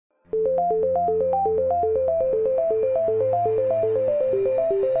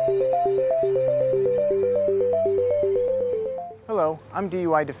Hello, I'm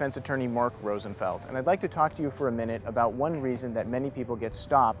DUI defense attorney Mark Rosenfeld, and I'd like to talk to you for a minute about one reason that many people get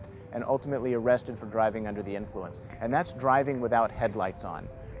stopped and ultimately arrested for driving under the influence, and that's driving without headlights on.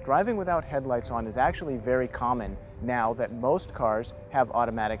 Driving without headlights on is actually very common now that most cars have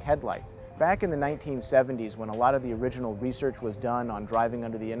automatic headlights. Back in the 1970s, when a lot of the original research was done on driving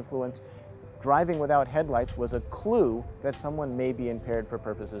under the influence, driving without headlights was a clue that someone may be impaired for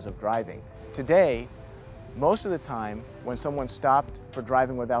purposes of driving. Today, most of the time, when someone's stopped for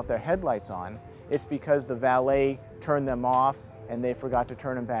driving without their headlights on, it's because the valet turned them off and they forgot to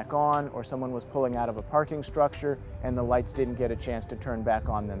turn them back on, or someone was pulling out of a parking structure and the lights didn't get a chance to turn back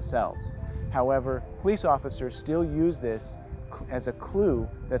on themselves. However, police officers still use this as a clue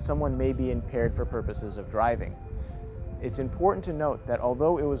that someone may be impaired for purposes of driving. It's important to note that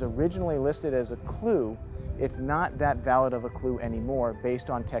although it was originally listed as a clue, it's not that valid of a clue anymore based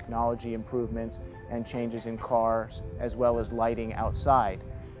on technology improvements and changes in cars as well as lighting outside.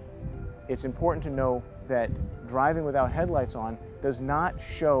 It's important to know that driving without headlights on does not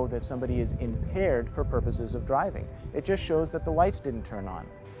show that somebody is impaired for purposes of driving. It just shows that the lights didn't turn on.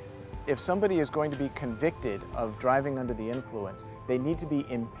 If somebody is going to be convicted of driving under the influence, they need to be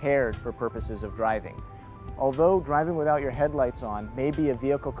impaired for purposes of driving. Although driving without your headlights on may be a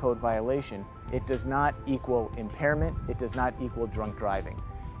vehicle code violation, it does not equal impairment, it does not equal drunk driving.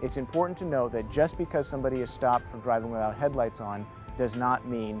 It's important to know that just because somebody is stopped for driving without headlights on does not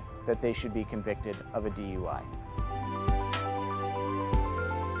mean that they should be convicted of a DUI.